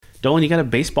Dolan, you got a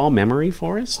baseball memory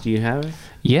for us? Do you have?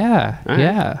 Yeah,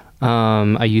 yeah.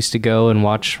 I used to go and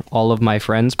watch all of my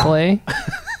friends play.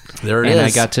 There it and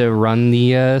is. I got to run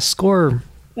the score,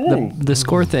 the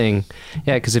score thing.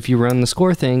 Yeah, because if you run the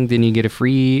score thing, then you get a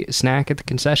free snack at the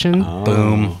concession.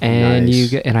 Boom. And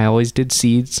nice. and I always did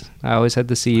seeds. I always had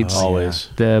the seeds. Always.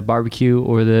 The barbecue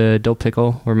or the dill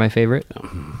pickle were my favorite.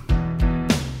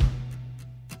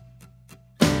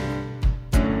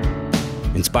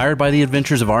 Inspired by the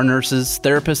adventures of our nurses,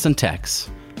 therapists, and techs,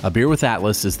 A Beer with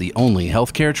Atlas is the only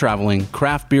healthcare traveling,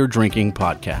 craft beer drinking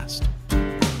podcast.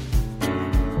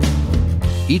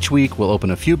 Each week, we'll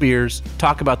open a few beers,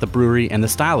 talk about the brewery and the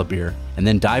style of beer, and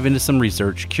then dive into some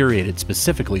research curated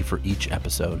specifically for each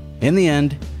episode. In the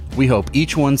end, we hope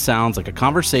each one sounds like a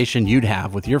conversation you'd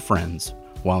have with your friends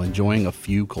while enjoying a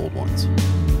few cold ones.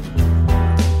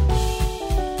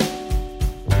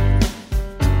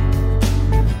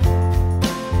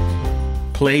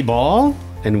 Play ball,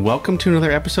 and welcome to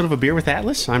another episode of A Beer with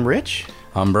Atlas. I'm Rich.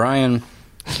 I'm Brian.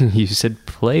 You said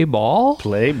play ball?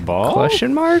 Play ball?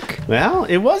 Question mark? Well,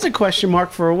 it was a question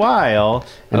mark for a while,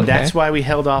 and Okay. that's why we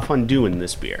held off on doing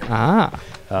this beer.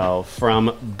 From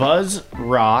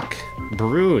Buzzrock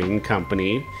Brewing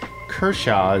Company,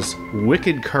 Kershaw's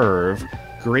Wicked Curve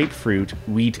Grapefruit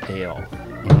Wheat Ale.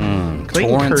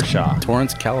 Clayton Kershaw.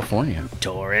 Torrance, California.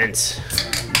 Torrance.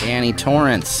 Danny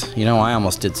Torrance. You know, I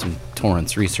almost did some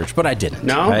Torrance research, but I didn't.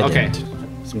 No? I Okay.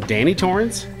 didn't. Some Danny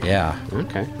Torrance? Yeah.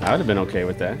 Okay. I would have been okay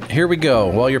with that. Here we go.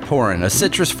 While you're pouring, a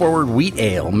citrus-forward wheat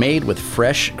ale made with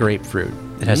fresh grapefruit.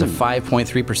 It has a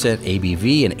 5.3%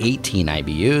 ABV and 18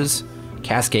 IBUs.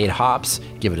 Cascade hops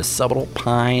give it a subtle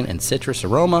pine and citrus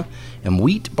aroma, and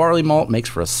wheat barley malt makes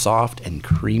for a soft and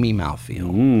creamy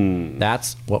mouthfeel.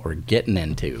 That's what we're getting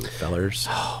into, fellers.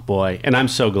 Oh boy, and I'm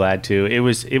so glad too. It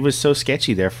was so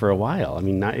sketchy there for a while. I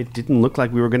mean, it didn't look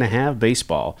like we were going to have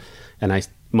baseball, and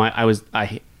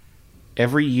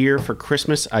every year for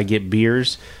Christmas I get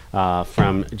beers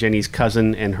from Jenny's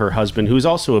cousin and her husband, who's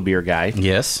also a beer guy.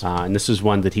 Yes. And this is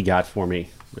one that he got for me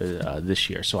this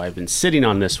year. So I've been sitting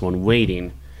on this one,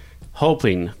 waiting,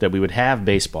 hoping that we would have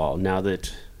baseball. Now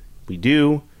that we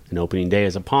do, and opening day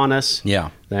is upon us. Yeah.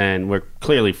 Then we're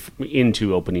clearly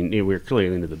into opening. We're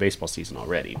clearly into the baseball season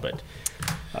already. But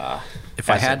If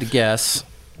I had to guess,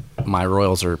 my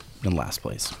Royals are in last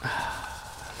place.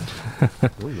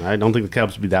 I don't think the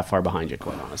Cubs would be that far behind you,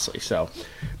 quite honestly. So,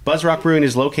 Buzzrock Brewing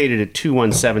is located at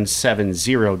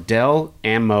 21770 Del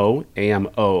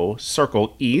Amo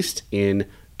Circle East in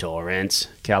Torrance,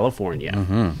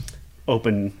 California.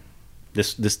 Open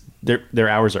their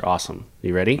hours are awesome.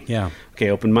 You ready? Yeah. Okay,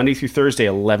 open Monday through Thursday,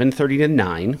 11:30 to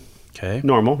 9. Okay.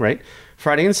 Normal, right?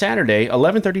 Friday and Saturday,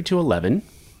 11:30 to 11.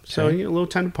 So, Okay. a little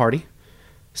time to party.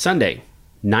 Sunday,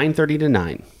 9:30 to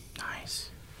 9. Nice.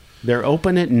 They're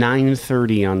open at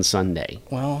 9:30 on Sunday.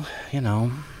 Well, you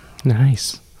know.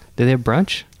 Nice. Do they have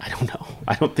brunch? I don't know.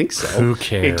 I don't think so. Who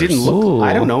cares? It didn't look. Ooh.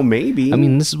 I don't know. Maybe. I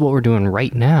mean, this is what we're doing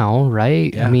right now,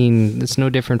 right? Yeah. I mean, it's no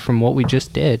different from what we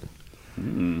just did.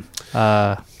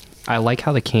 I like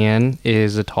how the can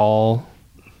is a tall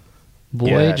boy,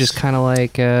 Yes. just kind of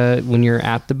like when you're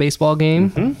at the baseball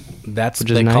game, That's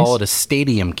Which is they call nice. it a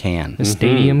stadium can the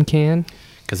stadium can.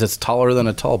 because it's taller than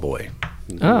a tall boy.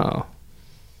 Oh,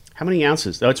 how many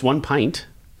ounces? Oh, it's 1 pint,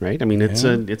 right? I mean, it's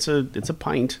a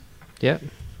pint. yeah.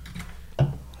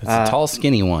 It's a tall,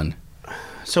 skinny one.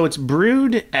 So it's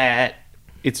brewed at.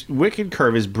 It's Wicked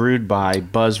Curve is brewed by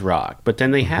Buzzrock, but then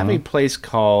they have a place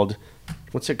called.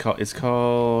 What's it called? It's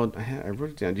called. I wrote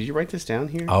it down. Did you write this down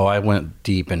here? Oh, I went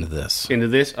deep into this Into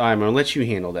this, I'm gonna let you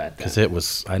handle that. because Then. it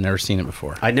was. I'd never seen it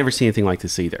before. I'd never seen anything like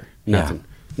this either. Nothing.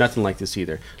 Nothing like this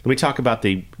either. Let me talk about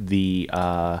the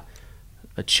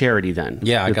a charity then.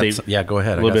 Yeah, I That got. they- Yeah, go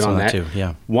ahead. A I little got bit some on of that too.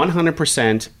 Yeah.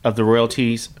 100% of the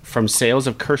royalties from sales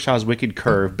of Kershaw's Wicked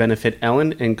Curve benefit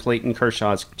Ellen and Clayton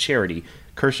Kershaw's charity,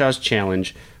 Kershaw's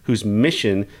Challenge, whose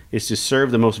mission is to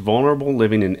serve the most vulnerable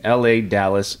living in LA,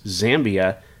 Dallas,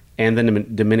 Zambia, and the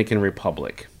Dominican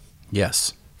Republic.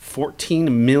 Yes.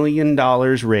 $14 million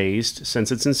raised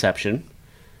since its inception.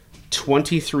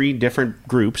 23 different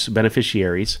groups,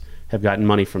 beneficiaries, have gotten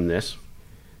money from this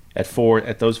at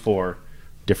those four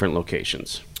different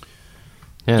locations.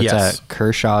 Yeah, it's Yes. at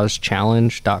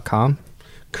KershawsChallenge.com.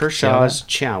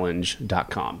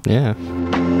 KershawsChallenge.com. Yeah.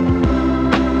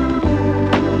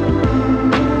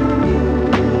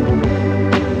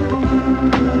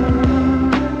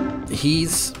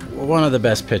 He's one of the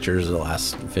best pitchers of the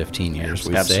last 15 years,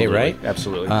 we'd say, Absolutely. right?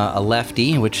 Absolutely. A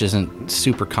lefty, which isn't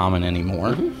super common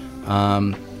anymore.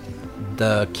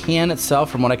 The can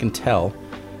itself, from what I can tell,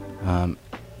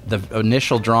 the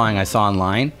initial drawing I saw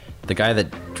online, the guy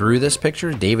that drew this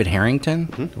picture, David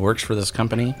Harrington, works for this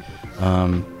company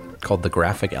called The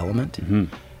Graphic Element.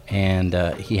 And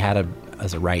he had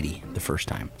as a righty the first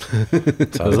time.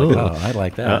 So I was like, oh, I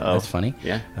like that. That's funny.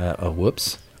 Yeah.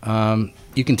 Whoops.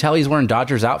 You can tell he's wearing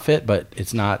Dodgers outfit, but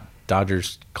it's not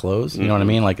Dodgers clothes. You know what I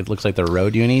mean? Like, it looks like they're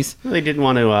road unis. Well, they didn't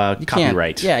want to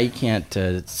copyright. Yeah, you can't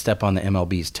step on the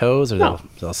MLB's toes or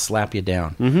they'll slap you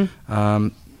down.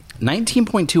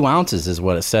 19.2 ounces is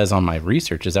what it says on my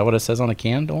research. Is that what it says on a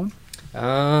can, Dolan?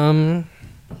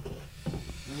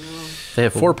 They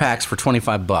have 4 packs for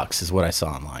 $25 is what I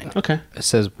saw online. Okay. It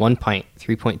says 1 pint,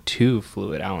 3.2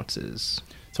 fluid ounces.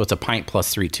 So it's a pint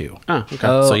plus 3.2. Oh, okay.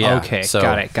 Oh, So yeah, okay. so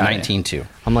Got it. 19.2.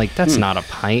 I'm like, that's not a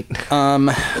pint.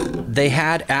 They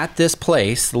had at this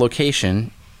place, the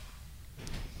location,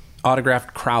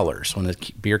 autographed crowlers when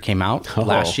the beer came out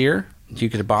last year. You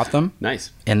could have bought them.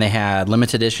 Nice. And they had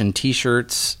limited edition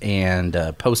T-shirts and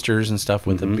posters and stuff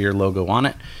with the beer logo on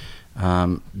it.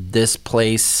 This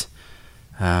place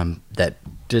that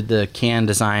did the can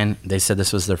design, they said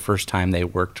this was their first time they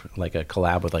worked like a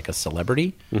collab with like a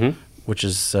celebrity, which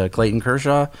is Clayton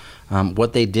Kershaw.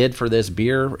 What they did for this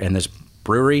beer and this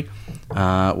brewery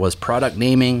was product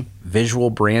naming, visual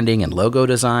branding and logo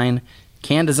design,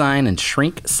 can design and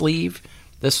shrink sleeve.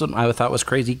 This one I thought was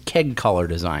crazy, keg collar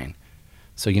design.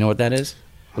 So you know what that is?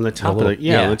 On the top on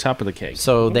the top of the keg.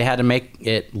 So they had to make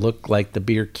it look like the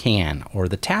beer can or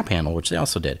the tap handle, which they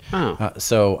also did. Oh.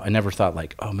 So I never thought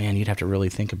like, oh man, you'd have to really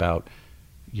think about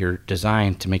your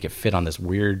design to make it fit on this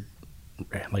weird,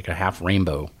 like a half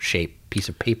rainbow shaped piece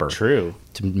of paper. True.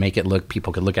 To make it look,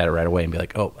 people could look at it right away and be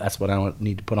like, oh, that's what I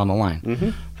need to put on the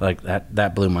line. Like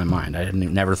that blew my mind. I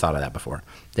never thought of that before.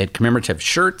 They had commemorative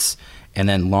shirts and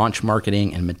then launch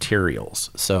marketing and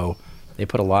materials. So they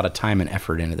put a lot of time and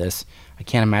effort into this. I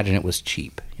can't imagine it was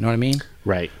cheap. You know what I mean?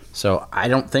 Right. So I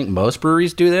don't think most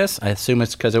breweries do this. I assume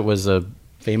it's because it was a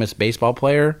famous baseball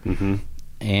player,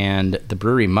 and the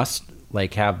brewery must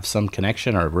like have some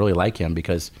connection or really like him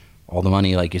because all the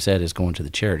money, like you said, is going to the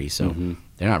charity. So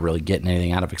they're not really getting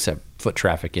anything out of except foot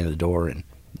traffic in the door and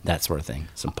that sort of thing.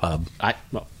 Some pub.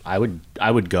 I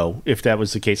would go if that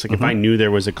was the case. Like if I knew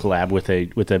there was a collab with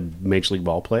a Major League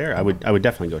ball player, I would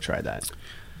definitely go try that.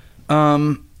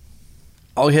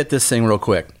 I'll hit this thing real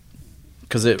quick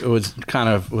because it was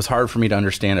hard for me to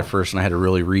understand at first, and I had to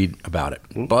really read about it.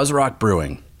 Buzzrock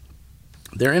Brewing,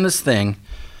 they're in this thing.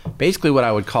 Basically, what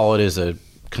I would call it is a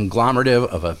conglomerative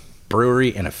of a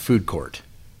brewery and a food court.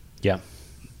 Yeah.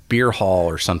 Beer hall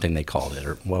or something they called it,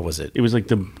 or what was it? It was like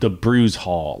the Brews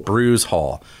Hall. Brews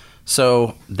Hall.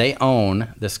 So they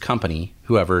own this company,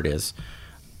 whoever it is,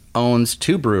 owns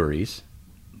 2 breweries.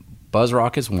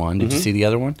 Buzzrock is one. Did you see the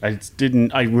other one? I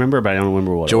remember, but I don't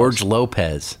remember what George it was.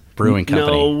 Lopez Brewing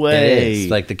Company. No way. It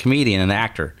is. Like the comedian and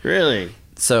actor. Really?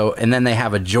 So, and then they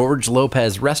have a George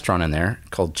Lopez restaurant in there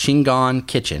called Chingon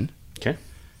Kitchen. Okay.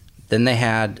 Then they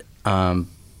had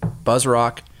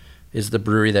Buzzrock is the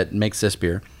brewery that makes this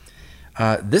beer.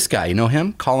 This guy, you know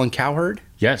him? Colin Cowherd?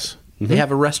 Yes. They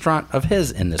have a restaurant of his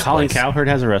in this Colin place. Cowherd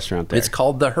has a restaurant there. It's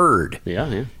called The Herd.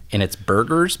 Yeah. And it's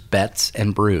burgers, bets,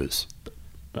 and brews.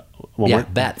 One more?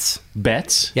 Bets.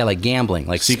 Bets? Yeah, like gambling,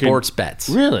 like So you sports bets.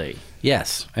 Really?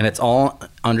 Yes, and it's all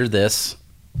under this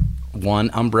one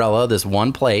umbrella, this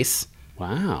one place,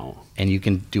 Wow. and you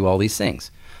can do all these things.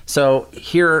 So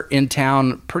here in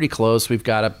town, pretty close, we've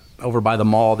got over by the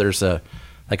mall, there's a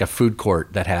food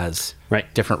court that has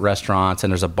different restaurants,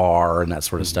 and there's a bar and that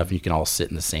sort of stuff. And you can all sit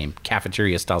in the same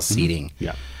cafeteria-style seating.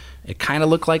 Yeah. It kind of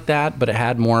looked like that, but it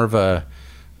had more of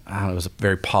it was a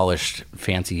very polished,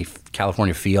 fancy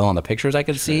California feel on the pictures I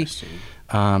could see.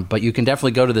 But you can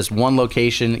definitely go to this one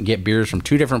location and get beers from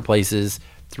 2 different places,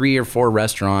 3 or 4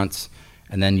 restaurants,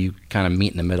 and then you kind of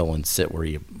meet in the middle and sit where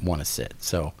you want to sit.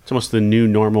 So It's almost the new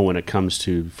normal when it comes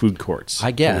to food courts.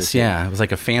 I guess, yeah. It was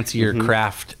like a fancier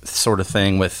craft sort of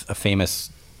thing with a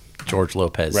famous George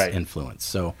Lopez influence.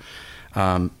 So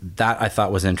that I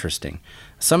thought was interesting.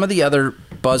 Some of the other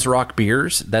Buzzrock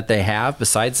beers that they have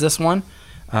besides this one,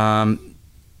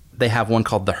 they have one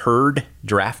called the Herd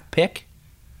Draft Pick.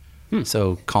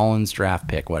 So Colin's Draft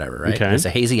Pick, whatever, right? Okay. It's a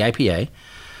hazy IPA.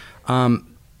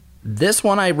 This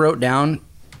one I wrote down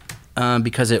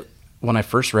because when I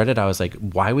first read it, I was like,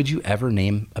 why would you ever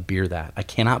name a beer that? I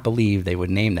cannot believe they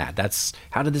would name that.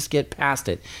 How did this get past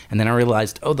it? And then I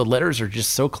realized, the letters are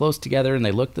just so close together and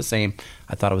they look the same.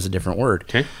 I thought it was a different word.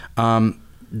 Okay.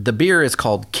 The beer is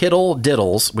called Kittle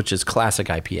Diddles, which is classic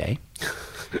IPA.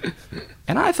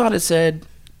 And I thought it said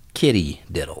Kitty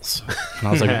Diddles. And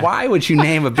I was like, why would you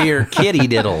name a beer Kitty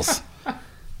Diddles?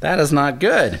 That is not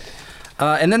good.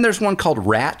 And then there's one called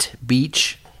Rat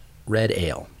Beach Red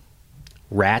Ale.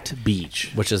 Rat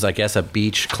Beach. which is, I guess, a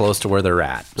beach close to where they're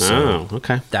at. So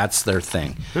Okay. that's their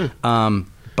thing.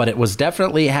 But it was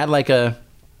definitely had like a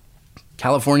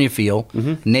California feel,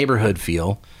 neighborhood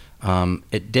feel.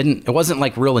 It wasn't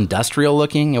like real industrial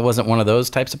looking. It wasn't one of those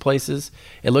types of places.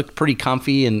 It looked pretty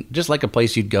comfy and just like a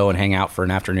place you'd go and hang out for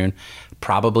an afternoon.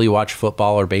 Probably watch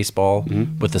football or baseball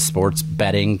with the sports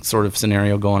betting sort of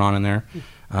scenario going on in there.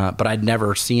 But I'd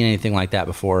never seen anything like that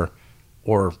before,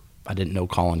 or I didn't know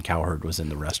Colin Cowherd was in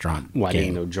the restaurant. Well, I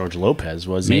didn't know George Lopez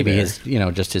was Maybe either. his,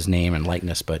 just his name and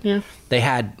likeness. But Yeah. they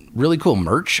had really cool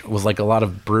merch. It was like a lot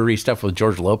of brewery stuff with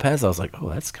George Lopez. I was like, oh,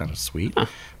 that's kind of sweet. It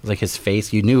was like his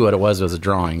face. You knew what it was a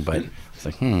drawing, but it's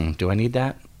like, do I need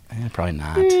that? Probably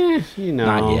not.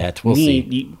 Not yet. We'll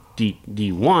see. Do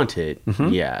you want it?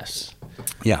 Yes.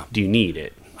 Yeah. Do you need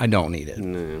it? I don't need it.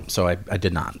 No. So I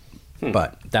did not.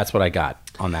 But that's what I got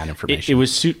on that information. It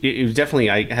was definitely,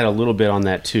 I had a little bit on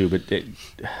that too, but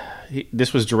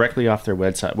this was directly off their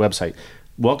website.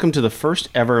 Welcome to the first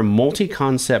ever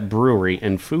multi-concept brewery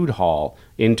and food hall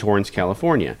in Torrance,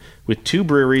 California. With 2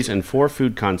 breweries and 4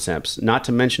 food concepts, not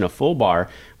to mention a full bar,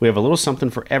 we have a little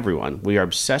something for everyone. We are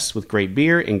obsessed with great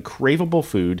beer and craveable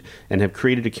food and have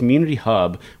created a community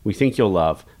hub we think you'll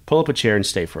love. Pull up a chair and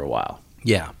stay for a while.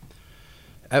 Yeah.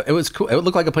 It was cool. It would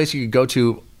look like a place you could go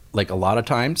to like a lot of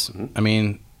times. I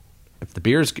mean, if the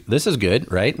beer's, this is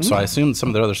good, right? So I assume some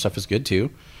of the other stuff is good too.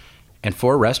 And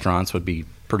 4 restaurants would be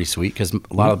pretty sweet because a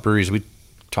lot of breweries we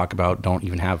talk about don't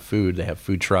even have food. They have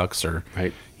food trucks or,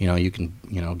 Right. You can,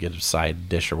 get a side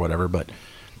dish or whatever. But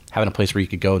having a place where you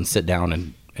could go and sit down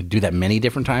and do that many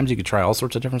different times, you could try all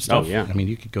sorts of different stuff. Oh, yeah. I mean,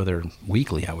 you could go there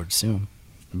weekly, I would assume.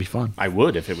 It'd be fun. I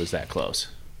would if it was that close.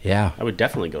 Yeah. I would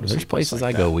definitely go to There's some place places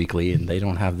like I go weekly and they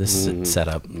don't have this set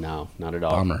up. No, not at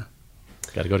all. Bummer.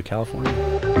 Got to go to California.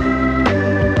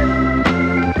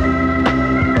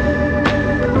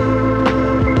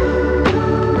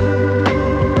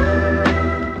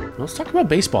 Let's talk about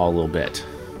baseball a little bit.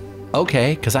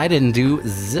 Okay, because I didn't do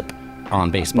zip on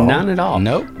baseball. None at all.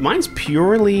 Nope. Mine's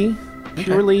purely.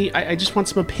 I just want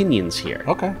some opinions here.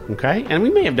 Okay. Okay. And we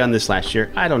may have done this last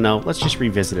year. I don't know. Let's just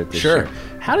revisit it this Sure. year.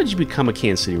 How did you become a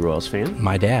Kansas City Royals fan?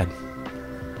 My dad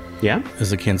Yeah.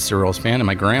 is a Kansas City Royals fan, and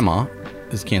my grandma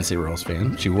is a Kansas City Royals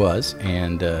fan. She was.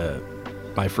 And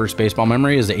my first baseball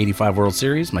memory is the 85 World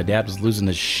Series. My dad was losing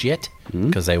his shit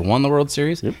because they won the World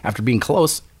Series after being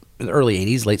close in the early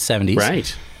 80s, late 70s.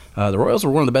 Right. The Royals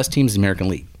were one of the best teams in the American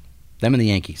League. Them and the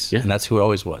Yankees. Yeah. And that's who it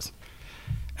always was.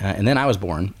 And then I was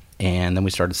born, and then we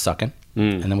started sucking,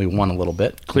 and then we won a little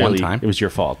bit. Clearly, one time. it was your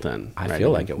fault then. I right? feel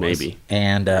like it was. Maybe.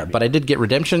 And but I did get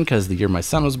redemption because the year my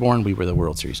son was born, we were the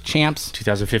World Series champs.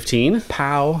 2015.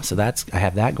 Pow! So I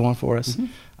have that going for us.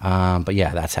 But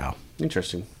yeah, that's how.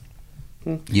 Interesting.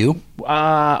 You?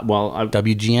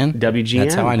 WGN. WGN.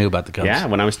 That's how I knew about the Cubs. Yeah,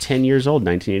 when I was 10 years old,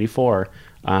 1984,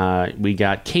 we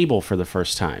got cable for the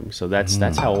first time. So that's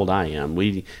how old I am.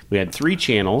 We had 3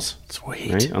 channels.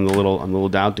 Sweet. Right, on the little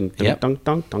dial, dunk, dunk, Yep. dunk,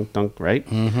 dunk, dunk, dunk, right?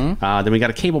 Then we got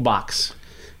a cable box,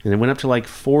 and it went up to like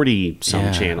 40 some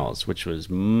Yeah. channels, which was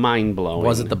mind blowing.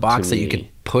 Was it the box that you could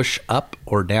push up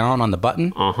or down on the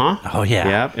button? Oh yeah.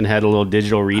 Yep, and had a little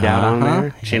digital readout on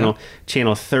there. Yep.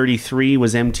 Channel 33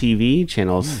 was MTV.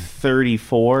 Channel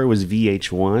 34 was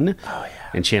VH1. Oh yeah.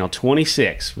 And channel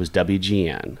 26 was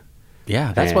WGN.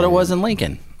 Yeah, that's what it was in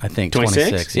Lincoln. I think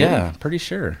 26? Yeah, pretty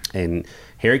sure. And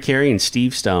Harry Carey and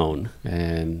Steve Stone,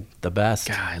 and The best.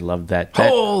 God, I loved that.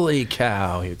 Holy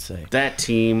cow, he'd say. That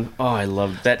team. Oh, I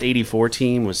loved that. 84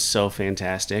 team was so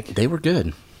fantastic. They were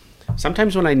good.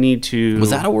 Sometimes when I need to,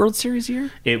 Was that a World Series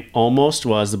year? it almost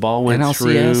was. The ball went NLCS?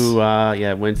 through.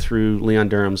 It went through Leon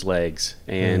Durham's legs,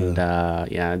 and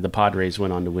the Padres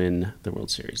went on to win the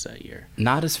World Series that year.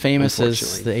 Not as famous as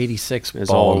Unfortunately. the 86 As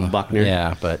ball. old Buckner.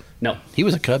 Yeah, but No, he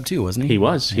was a Cub too, wasn't he? he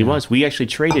was. He Yeah. was. We actually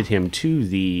traded him to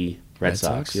the Red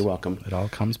Sox. You're welcome. It all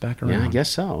comes back around. Yeah, I guess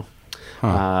so.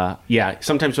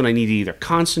 Sometimes when I need to either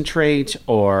concentrate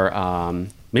or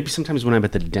maybe sometimes when I'm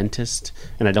at the dentist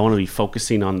and I don't want to be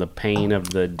focusing on the pain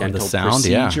of the dental sound,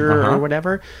 yeah. procedure Uh-huh. or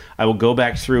whatever, I will go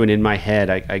back through, and in my head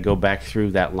I go back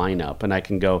through that lineup, and I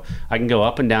can go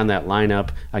up and down that lineup.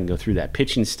 I can go through that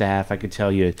pitching staff. I could tell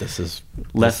you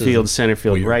left field, center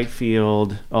field, weird. right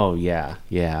field. Oh yeah.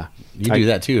 You do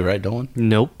that too, right, Dolan?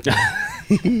 Nope.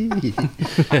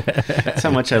 That's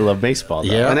how much I love baseball,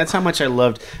 though. Yeah. And that's how much I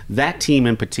loved that team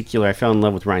in particular. I fell in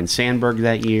love with Ryan Sandberg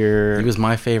that year. He was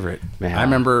my favorite. Yeah. I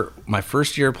remember my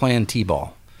first year playing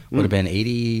T-ball. Would have been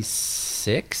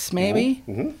 86, maybe?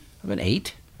 Would have been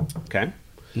 8. Okay.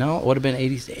 No, it would have been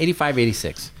 85,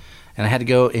 86. And I had to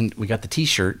go, and we got the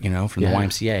T-shirt, from Yeah. the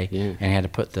YMCA, Yeah. and I had to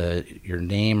put your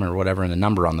name or whatever and the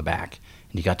number on the back.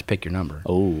 and you got to pick your number.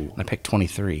 Oh. And I picked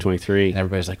 23. 23. And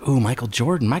everybody's like, ooh, Michael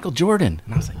Jordan.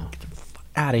 And I was like, get the fuck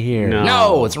out of here. No.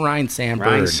 No, it's Ryan Sandberg.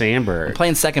 Ryan Sandberg. I'm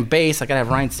playing second base. I got to have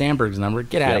Ryan Sandberg's number.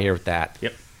 Get out of here with that.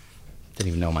 Yep. Didn't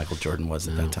even know Michael Jordan was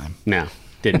at that time. No,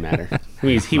 didn't matter. I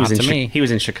mean, he was Not to me. he was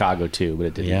in Chicago too, but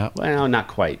it didn't. Yeah. Well, not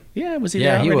quite. Yeah, was he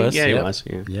Yeah, there he already? was. Yeah, he Yep. was.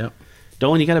 Yeah. Yep.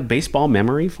 Dolan, you got a baseball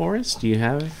memory for us? Do you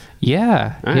have?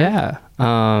 Yeah, All right. yeah.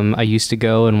 I used to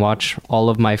go and watch all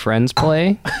of my friends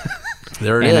play,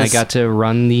 There it is. and I got to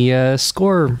run the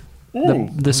score,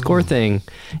 the score thing.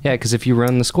 Yeah, because if you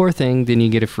run the score thing, then you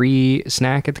get a free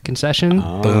snack at the concession.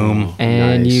 Boom.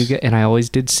 And nice. and I always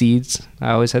did seeds.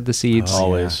 I always had the seeds.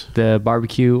 Always. The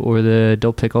barbecue or the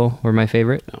dill pickle were my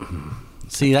favorite.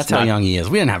 See, that's how not- young he is.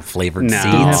 We didn't have flavored No, seeds.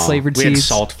 Didn't have flavored we had seeds?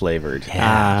 salt flavored.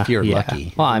 Yeah, if you're Yeah.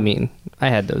 lucky. Well, I mean, I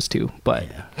had those too, but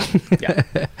Yeah.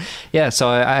 yeah. So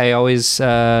I always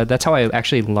that's how I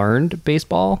actually learned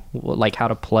baseball, like how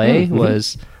to play.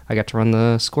 Was I got to run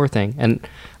the score thing, and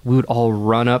we would all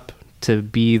run up to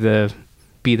be the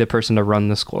person to run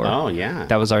the score. Oh yeah.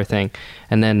 That was our thing.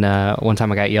 And then one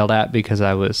time I got yelled at because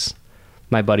I was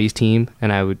my buddy's team,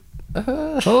 and I would,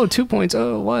 2 points.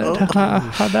 Oh, what?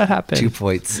 How'd that happen? 2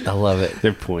 points. I love it.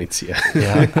 They're points. Yeah.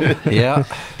 Yeah. Yeah.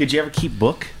 Did you ever keep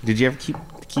book? Did you ever keep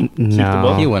the No.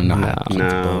 book? He wouldn't know how to keep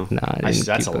the No. book. No, I That's didn't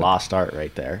that's a keep it. lost art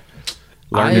right there.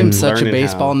 I am such a learning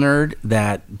baseball how- nerd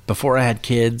that before I had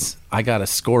kids, I got a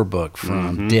scorebook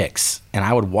from Dick's, and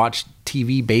I would watch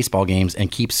TV baseball games and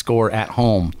keep score at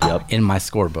home in my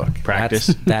scorebook. Practice.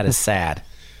 That is sad.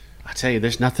 I tell you,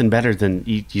 there's nothing better than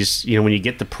you when you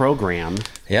get the program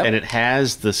Yep. and it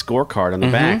has the scorecard on the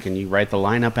back, and you write the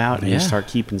lineup out and you Yeah. start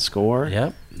keeping score.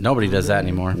 Yep. Nobody does that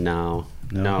anymore. No,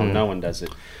 no one does it.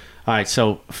 All right,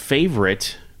 so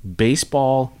favorite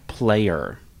baseball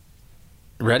player.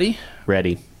 Ready?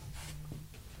 Ready?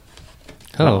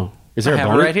 Oh, Is there I a have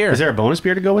it bonus? right here. Is there a bonus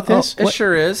beer to go with this? It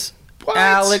sure is.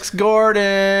 Alex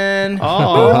Gordon.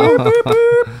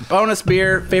 Oh, Bonus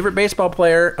beer. Favorite baseball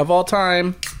player of all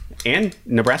time. and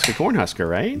Nebraska Cornhusker,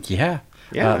 right? Yeah.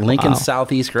 Yeah. Lincoln Wow.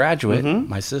 Southeast graduate.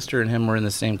 My sister and him were in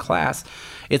the same class.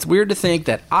 It's weird to think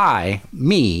that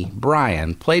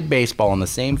Brian, played baseball in the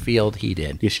same field he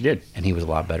did. Yes, you did. And he was a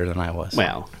lot better than I was.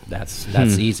 Well. that's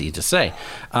easy to say.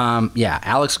 Yeah,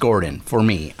 Alex Gordon for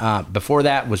me. Before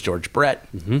that was George Brett.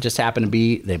 Just happened to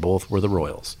be, they both were the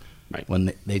Royals. Right.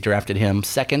 When they drafted him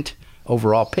second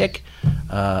overall pick,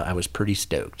 I was pretty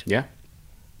stoked. Yeah.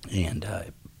 And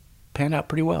it panned out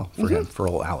pretty well for him, for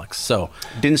old Alex. So,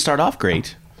 Didn't start off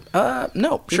great.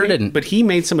 no, sure didn't. But he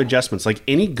made some adjustments, like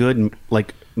any good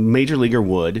major leaguer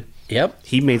would. Yep.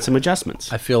 He made some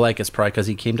adjustments. I feel like it's probably because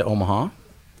he came to Omaha.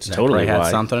 It's That totally probably had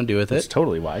why. something to do with That's it.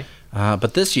 totally why.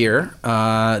 But this year,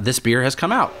 this beer has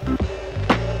come out.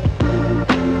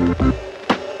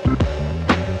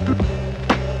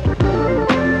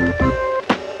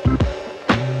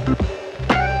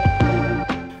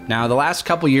 Now, the last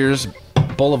couple years,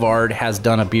 Boulevard has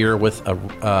done a beer with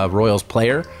a Royals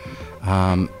player.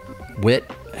 Witt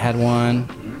had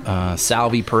one.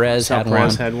 Salvi Perez Sal had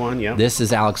Perez one. had one, yeah. This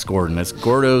is Alex Gordon. It's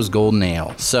Gordo's Golden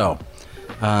Ale. So,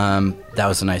 that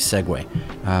was a nice segue.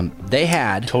 They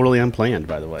had Totally unplanned,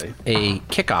 by the way. a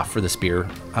kickoff for this beer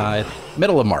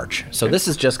middle of March. So this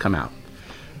has just come out,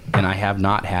 and I have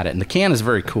not had it. And the can is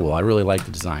very cool. I really like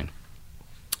the design.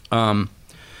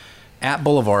 At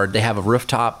Boulevard, they have a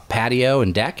rooftop patio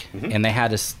and deck, and they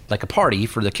had a party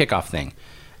for the kickoff thing.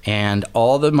 And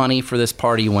all the money for this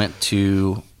party went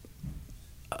to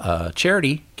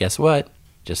charity. Guess what?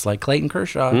 Just like Clayton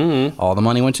Kershaw, all the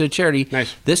money went to a charity.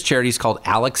 Nice. This charity is called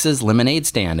Alex's Lemonade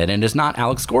Stand, and it is not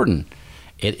Alex Gordon.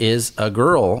 It is a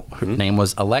girl. Her name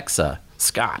was Alexa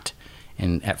Scott,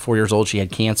 and at 4 years old, she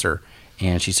had cancer,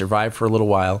 and she survived for a little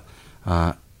while.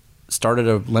 Started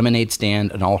a lemonade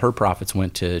stand, and all her profits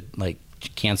went to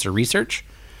cancer research.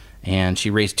 And she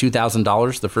raised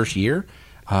 $2,000 the first year.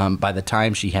 By the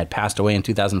time she had passed away in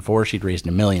 2004, she'd raised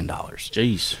 $1 million.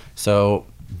 Jeez. So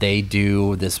they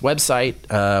do this website,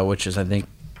 which is, I think,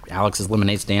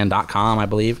 alexslemonadestand.com, I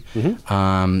believe.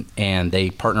 And they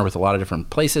partner with a lot of different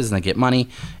places, and they get money.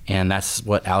 And that's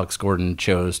what Alex Gordon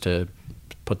chose to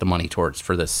put the money towards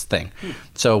for this thing.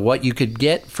 So what you could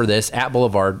get for this at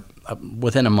Boulevard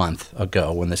within a month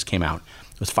ago when this came out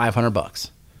was $500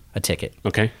 a ticket.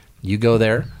 Okay. You go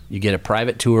there, you get a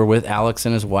private tour with Alex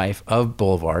and his wife of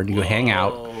Boulevard. You go hang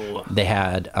out. They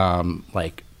had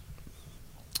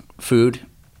food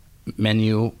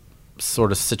menu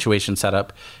sort of situation set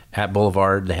up at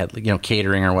Boulevard. They had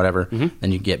catering or whatever.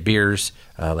 Then you get beers,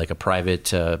 like a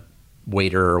private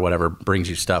waiter or whatever brings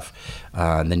you stuff.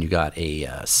 And then you got a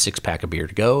 6-pack of beer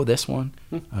to go. This one,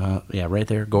 yeah, right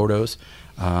there, Gordo's.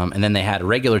 And then they had a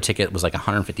regular ticket was like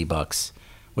 $150,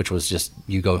 which was just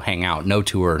you go hang out, no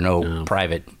tour, no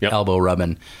private elbow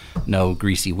rubbing, no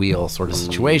greasy wheel sort of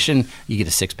situation. You get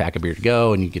a 6-pack of beer to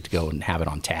go, and you get to go and have it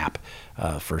on tap,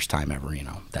 first time ever,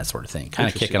 that sort of thing. Kind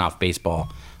of kicking off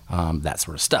baseball, that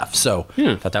sort of stuff. So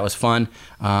I thought that was fun.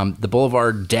 The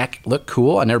Boulevard deck looked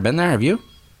cool. I've never been there. Have you?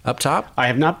 Up top? I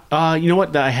have not. You know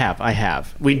what? I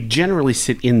have. We generally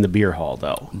sit in the beer hall,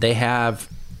 though. They have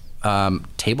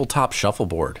tabletop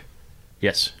shuffleboard.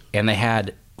 Yes. And they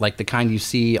had like the kind you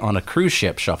see on a cruise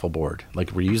ship shuffleboard,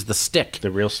 like we use the stick. The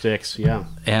real sticks, yeah.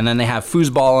 And then they have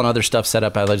foosball and other stuff set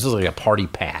up. This is like a party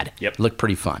pad. Yep. It looked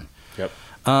pretty fun. Yep.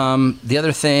 The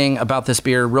other thing about this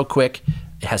beer, real quick,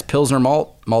 it has Pilsner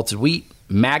malt, malted wheat,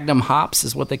 Magnum hops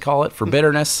is what they call it for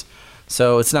bitterness.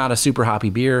 So it's not a super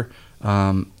hoppy beer.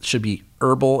 Should be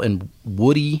herbal and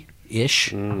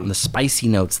woody-ish on the spicy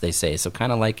notes, they say. So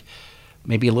kind of like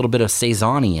maybe a little bit of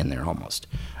Saison-y in there almost.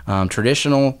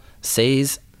 Traditional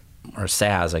Saaz, or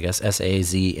Saz, I guess,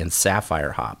 S-A-Z, and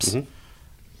Sapphire hops.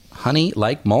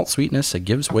 Honey-like malt sweetness that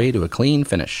gives way to a clean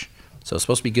finish. So it's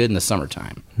supposed to be good in the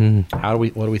summertime.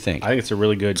 What do we think? I think it's a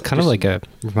really good... It's kind of like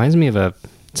reminds me of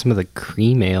some of the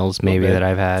cream ales maybe that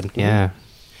I've had. Yeah.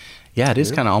 Yeah, it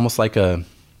is kind of almost like a...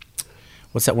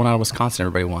 What's that one out of Wisconsin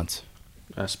everybody wants?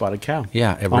 Spotted Cow.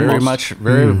 Yeah,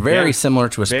 very similar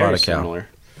to a Spotted Cow. Similar.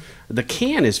 The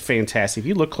can is fantastic. If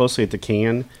you look closely at the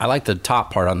can... I like the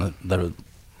top part on the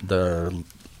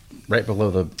right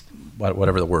below the...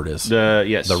 whatever the word is.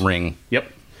 The ring.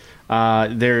 Yep.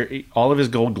 All of his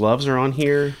gold gloves are on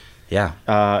here. Yeah.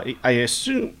 I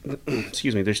assume,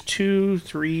 excuse me, there's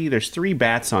 3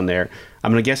 bats on there.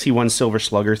 I'm going to guess he won Silver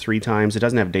Slugger 3 times. It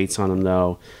doesn't have dates on them,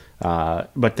 though.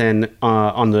 But then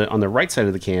on the right side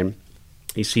of the can,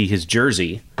 you see his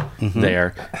jersey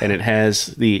there, and it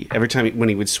has every time when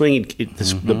he would swing,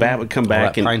 the bat would come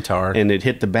back and it'd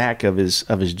hit the back of his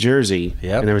jersey.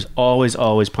 Yep. And there was always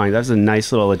pine. That was a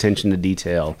nice little attention to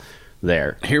detail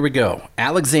there. Here we go.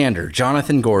 Alexander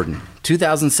Jonathan Gordon,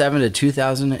 2007 to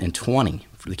 2020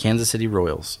 for the Kansas City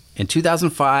Royals. In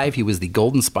 2005, he was the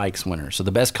Golden Spikes winner, so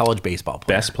the best college baseball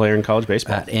player. Best player in college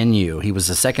baseball. At NU. He was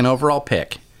the second overall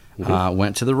pick.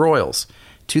 Went to the Royals.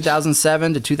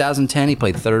 2007 to 2010, he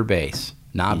played third base.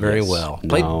 Not very well.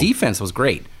 Played defense, was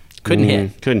great. Couldn't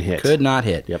hit. Could not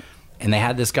hit. Yep. And they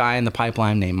had this guy in the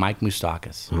pipeline named Mike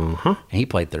Moustakas. And he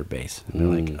played third base. And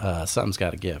they're like, something's got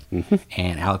to give.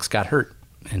 And Alex got hurt,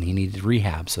 and he needed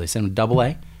rehab. So they sent him to Double A,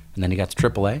 and then he got to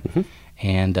Triple A.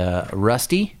 And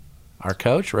Rusty, our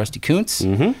coach, Rusty Kuntz,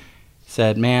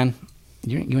 said, man,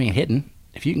 you ain't hitting.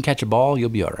 If you can catch a ball, you'll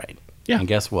be all right. Yeah. And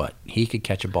guess what? He could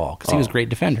catch a ball because he was a great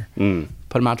defender.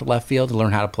 Put him out to left field to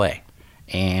learn how to play.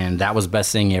 And that was the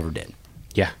best thing he ever did.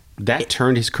 Yeah. That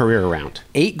turned his career around.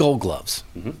 8 Gold Gloves.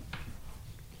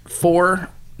 4,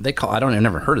 I've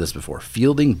never heard of this before,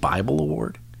 Fielding Bible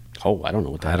Award. Oh, I don't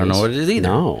know what that is. I don't know what it is either.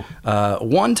 No.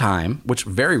 One time, which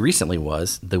very recently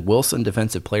was, the Wilson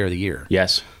Defensive Player of the Year.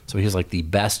 Yes. So he was like the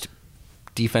best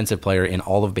defensive player in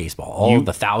all of baseball, all of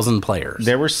the 1,000 players.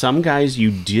 There were some guys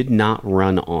you did not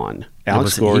run on.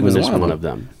 Alex Gordon was one of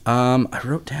them. I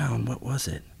wrote down, what was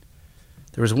it?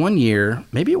 There was one year,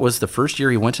 maybe it was the first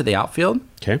year he went to the outfield.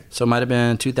 Okay. So it might have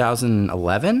been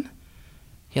 2011.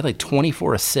 He had like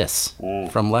 24 assists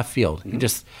from left field.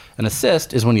 An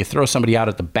assist is when you throw somebody out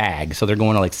at the bag, so they're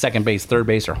going to like second base, third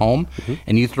base, or home,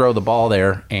 and you throw the ball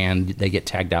there, and they get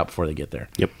tagged out before they get there.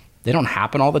 Yep. They don't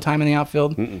happen all the time in the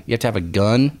outfild. You have to have a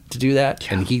gun to do that,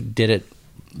 and he did it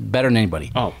better than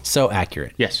anybody. Oh. So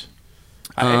accurate. Yes.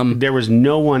 There was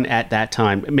no one at that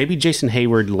time. Maybe Jason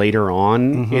Hayward later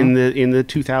on in the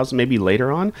 2000s, maybe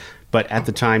later on. But at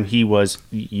the time, he was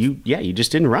you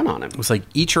just didn't run on him. It was like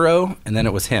Ichiro, and then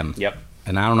it was him. Yep.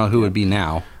 And I don't know who it would be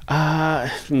now. I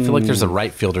feel like there's a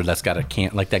right fielder that's got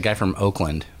like that guy from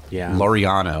Oakland,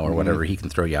 Laureano or whatever. He can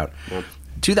throw you out. Yep.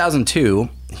 2002,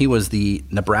 he was the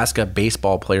Nebraska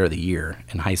Baseball Player of the Year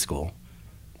in high school.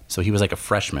 So he was like a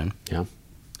freshman. Yeah.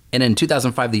 And in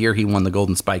 2005, the year he won the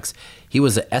Golden Spikes, he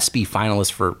was an ESPY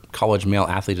finalist for College Male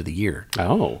Athlete of the Year.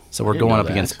 Oh. So we're going up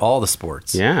against all the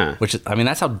sports. Yeah. Which is,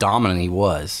 that's how dominant he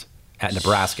was at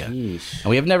Nebraska. Sheesh. And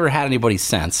we have never had anybody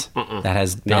since that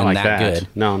has been like that good.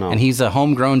 No. And he's a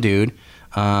homegrown dude.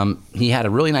 He had a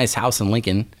really nice house in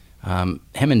Lincoln. Him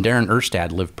and Darren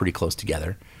Erstad lived pretty close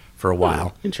together for a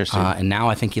while. Interesting. And now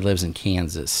I think he lives in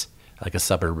Kansas, like a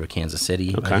suburb of Kansas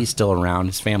City. Okay. He's still around.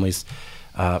 His family's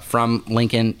from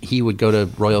Lincoln. He would go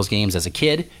to Royals games as a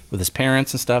kid with his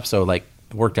parents and stuff, so like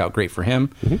it worked out great for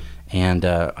him. And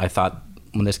I thought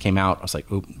when this came out, I was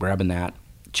like, oop, grabbing that.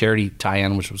 Charity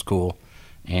tie-in, which was cool,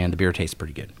 and the beer tastes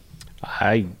pretty good.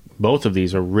 Both of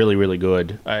these are really, really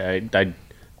good. I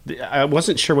I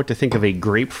wasn't sure what to think of a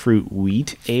grapefruit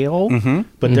wheat ale,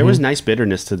 but there was nice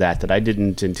bitterness to that I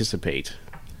didn't anticipate.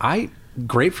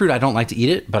 Grapefruit, I don't like to eat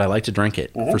it, but I like to drink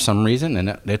it for some reason, and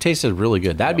it tasted really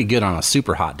good. That'd be good on a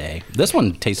super hot day. This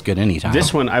one tastes good anytime.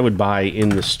 This one I would buy in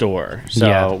the store.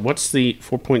 So what's the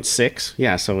 4.6?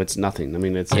 Yeah, so it's nothing. I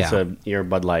mean, it's your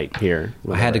Bud Light here.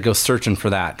 I had to go searching for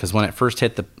that because when it first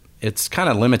hit it's kind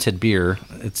of limited beer.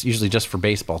 It's usually just for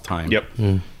baseball time. Yep.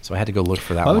 So I had to go look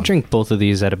for that one. I would drink both of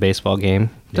these at a baseball game.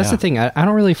 That's the thing. I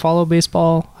don't really follow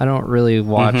baseball. I don't really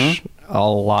watch a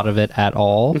lot of it at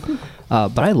all.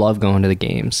 But I love going to the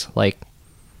games. Like,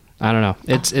 I don't know.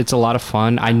 It's a lot of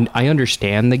fun. I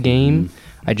understand the game.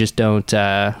 I just don't.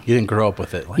 You didn't grow up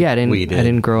with it. Like I didn't. We did. I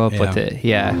didn't grow up with it.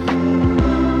 Yeah.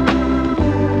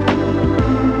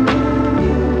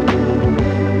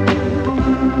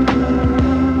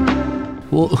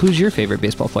 Well, who's your favorite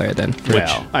baseball player then?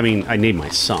 Well, I mean, I named my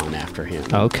son after him.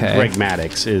 Okay. Greg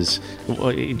Maddux is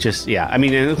just, I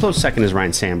mean, and a close second is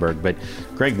Ryan Sandberg, but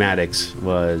Greg Maddux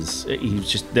he was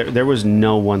just, there was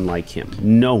no one like him.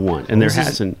 No one. And there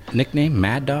hasn't. Nickname?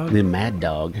 Mad Dog? The Mad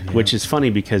Dog, which is funny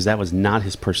because that was not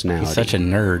his personality. He's such a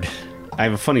nerd. I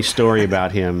have a funny story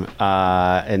about him,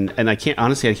 and I can't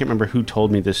remember who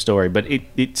told me this story, but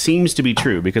it seems to be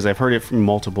true because I've heard it from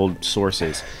multiple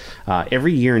sources.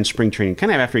 Every year in spring training,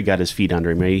 kind of after he got his feet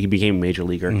under him, he became a major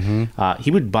leaguer,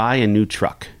 he would buy a new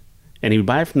truck. And he would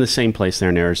buy it from the same place there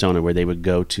in Arizona where they would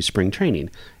go to spring training.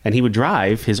 And he would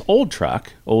drive his old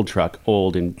truck,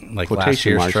 in like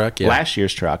quotation marks, last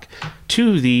year's truck,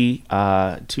 to the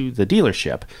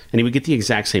dealership, and he would get the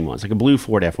exact same ones, like a blue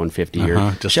Ford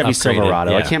F-150 or Chevy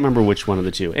Silverado. I can't remember which one of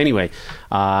the two. Anyway,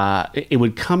 it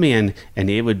would come in and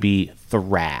it would be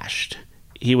thrashed.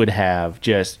 He would have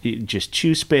just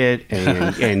chew spit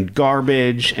and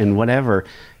garbage and whatever.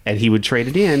 And he would trade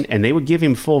it in, and they would give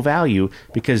him full value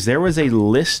because there was a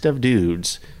list of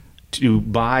dudes to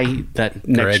buy that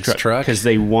next truck because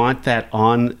they want that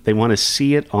on. They want to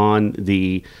see it on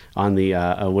the what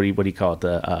do you call it?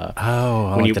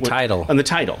 The title. On the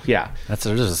title, yeah. There's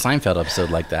a Seinfeld episode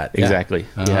like that. Exactly.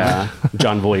 Yeah.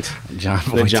 John Voight. The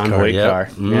John Voight car.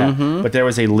 Yeah. But there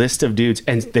was a list of dudes,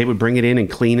 and they would bring it in and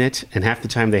clean it, and half the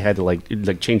time they had to like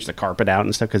change the carpet out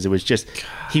and stuff because it was just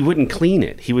he wouldn't clean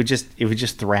it. It would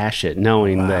just thrash it,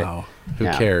 knowing that. Who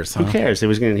cares? Huh? Who cares? He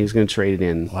was going to trade it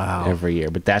in every year,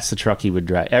 but that's the truck he would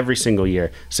drive every single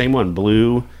year. Same one,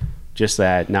 blue. Just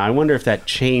that. Now, I wonder if that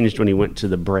changed when he went to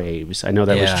the Braves. I know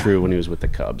that was true when he was with the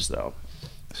Cubs, though.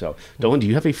 So, Dolan, do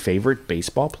you have a favorite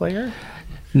baseball player?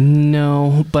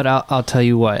 No, but I'll tell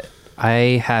you what.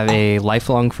 I have a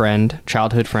lifelong friend,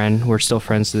 childhood friend. We're still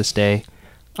friends to this day,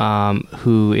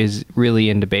 who is really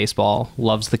into baseball,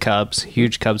 loves the Cubs,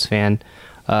 huge Cubs fan,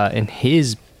 and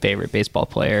his favorite baseball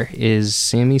player is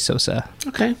Sammy Sosa.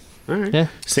 Okay. All right. Yeah.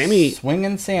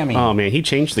 Swinging Sammy. Oh, man, he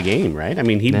changed the game, right? I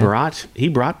mean, he brought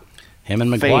him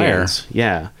and McGuire. Fans.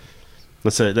 Yeah.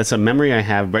 That's a memory I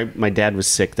have. Right? My dad was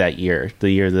sick that year, the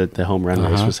year that the home run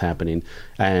race was happening,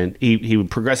 and he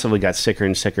progressively got sicker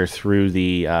and sicker through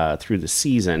the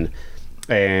season,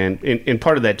 and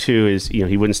part of that too is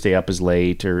he wouldn't stay up as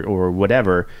late or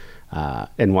whatever,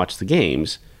 and watch the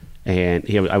games, and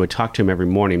I would talk to him every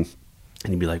morning,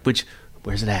 and he'd be like,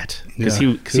 where's it at? Because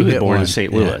he was born in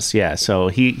St. Louis, so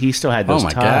he still had those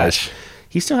ties. Gosh.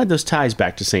 He still had those ties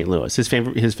back to St. Louis. His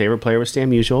favorite player was Stan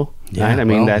Musial. Yeah, right? I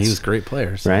mean, he was a great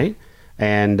player. So. Right?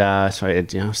 And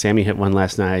Sammy hit one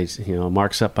last night.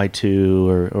 Mark's up by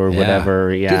 2 or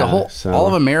whatever. Yeah, dude, all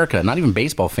of America, not even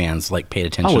baseball fans, paid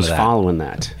attention. I was to that. following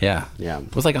that. Yeah.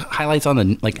 It was highlights on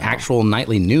the actual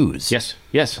nightly news. Yes.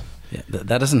 Yeah,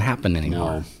 that doesn't happen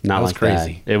anymore. No, not was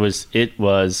crazy. That. It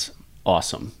was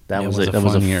awesome. That was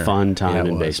a fun time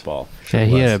in baseball. Yeah,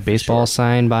 he had a baseball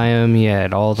sign by him. He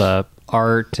had all the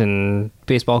art and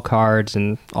baseball cards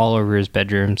and all over his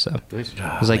bedroom. So it was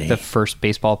the first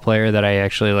baseball player that I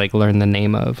actually learned the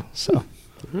name of. So all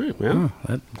right, well,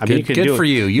 good for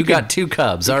you. You got 2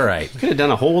 Cubs. All right. Could have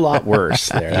done a whole lot worse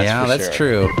there. That's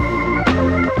true.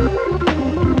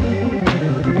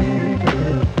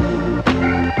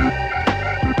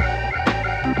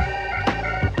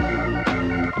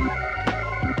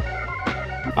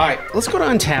 All right, let's go to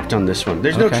Untapped on this one.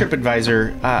 There's no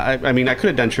TripAdvisor. I could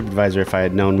have done TripAdvisor if I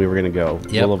had known we were going to go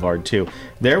Boulevard too.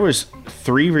 There was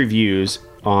 3 reviews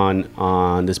on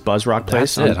this Buzzrock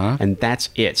place. That's it, huh? And that's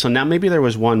it. So now maybe there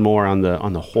was one more on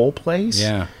the whole place.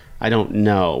 Yeah. I don't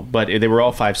know, but they were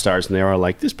all 5 stars, and they were all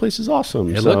like, "This place is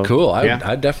awesome." It looked cool.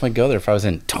 I'd definitely go there if I was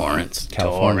in Torrance,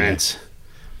 California.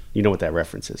 You know what that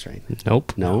reference is, right?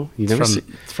 Nope. No? You never It's see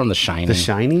from The Shining. The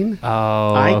Shining?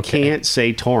 Oh, I okay. can't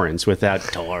say Torrance without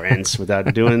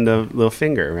doing the little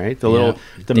finger, right? The little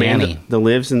man Danny. that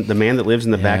lives in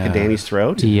the back of Danny's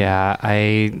throat. Yeah,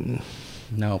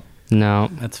 No, no.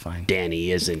 that's fine.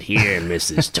 Danny isn't here,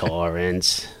 Mrs.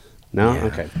 Torrance. No? Yeah.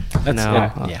 Okay. That's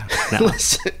No. yeah.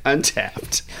 Listen,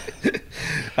 Untapped.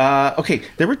 Okay,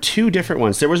 there were two different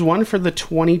ones. There was one for the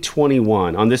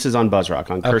 2021. This is on Buzzrock,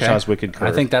 on Kershaw's Wicked Curve.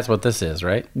 I think that's what this is,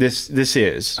 right? This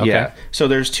is, Okay. yeah. So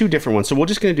there's two different ones. So we're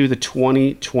just going to do the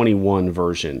 2021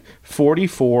 version.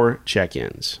 44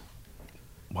 check-ins.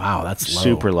 Wow, that's low.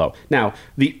 Super low. Now,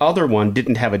 the other one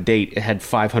didn't have a date. It had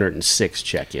 506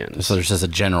 check-ins. So there's just a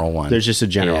general one. There's just a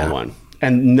general Yeah. one.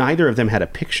 And neither of them had a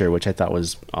picture, which I thought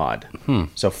was odd.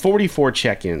 So 44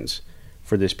 check-ins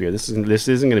for this beer. This isn't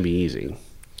going to be easy.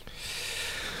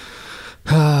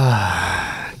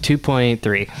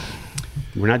 2.3.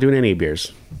 We're not doing any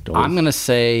beers. I'm going to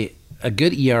say a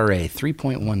good ERA,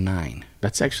 3.19.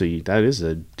 That is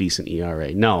a decent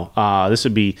ERA. No, this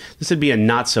would be a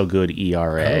not so good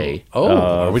ERA.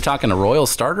 Are we talking a Royal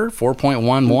starter?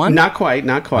 4.11? Not quite.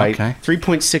 Okay.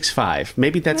 3.65.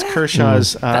 Maybe that's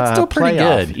Kershaw's That's still pretty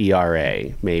playoff good. ERA.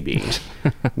 Maybe.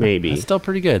 It's still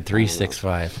pretty good,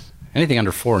 3.65. Anything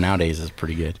under 4 nowadays is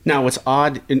pretty good. Now, what's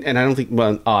odd, and I don't think,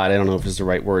 odd, I don't know if it's the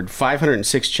right word,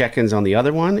 506 check-ins on the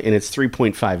other one, and it's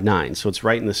 3.59, so it's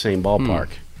right in the same ballpark.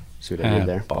 See what I did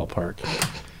there? Ballpark.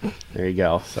 There you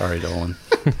go. Sorry, Dolan.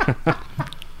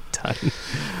 Done.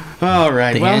 All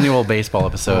right. The annual baseball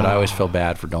episode, I always feel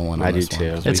bad for Dolan on I do this one,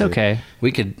 too. 'cause It's okay.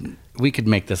 We could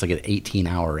make this like an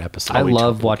 18-hour episode. I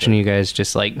love watching you guys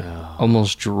just like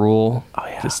almost drool. Oh,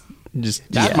 yeah. Just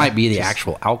That might be the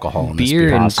actual alcohol in this beer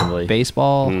beer. and Possibly.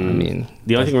 baseball. I mean,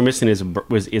 The only thing we're missing is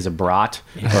a brat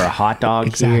or a hot dog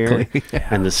Exactly. here,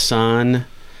 and the sun,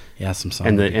 Yeah, some song.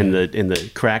 and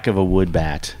the crack of a wood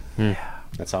bat.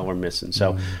 That's all we're missing.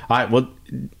 So, all right. Well,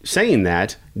 saying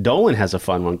that, Dolan has a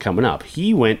fun one coming up.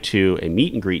 He went to a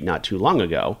meet and greet not too long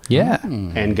ago. yeah.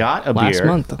 And got a Last beer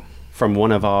month. from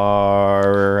one of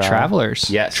our Travelers.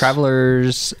 Yes.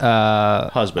 Travelers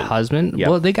Husband. Yep.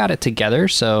 Well, they got it together,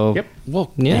 so Yep.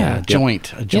 Well, Yeah. a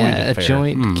joint yeah, affair. a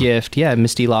joint gift. Yeah,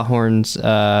 Misty Lawhorn's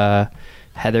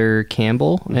Heather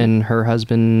Campbell and her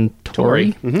husband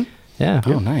Tori. Mm-hmm. Yeah.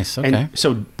 Oh, nice. Okay. And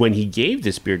so when he gave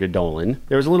this beer to Dolan,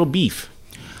 there was a little beef.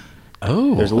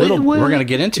 There's a little- We're gonna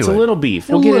get into It's it. a little beef.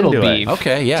 A We'll get little into beef. it.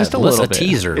 Okay, yeah. Just a Let's- little bit.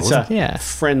 teaser. It's Let's- a Yeah.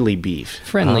 friendly beef.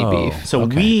 Friendly Oh. beef. So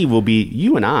we will be,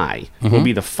 you and I will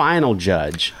be the final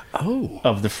judge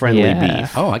of the friendly Yeah.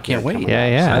 beef. I can't wait. Yeah,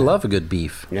 yeah. I love a good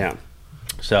beef. Yeah.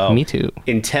 So Me too.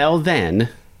 Until then,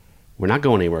 we're not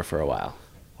going anywhere for a while.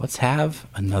 Let's have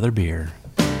another beer.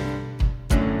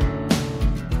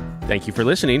 Thank you for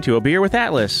listening to A Beer with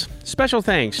Atlas. Special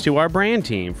thanks to our brand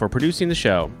team for producing the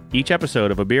show. Each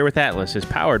episode of A Beer with Atlas is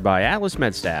powered by Atlas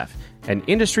MedStaff, an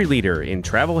industry leader in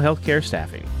travel healthcare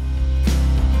staffing.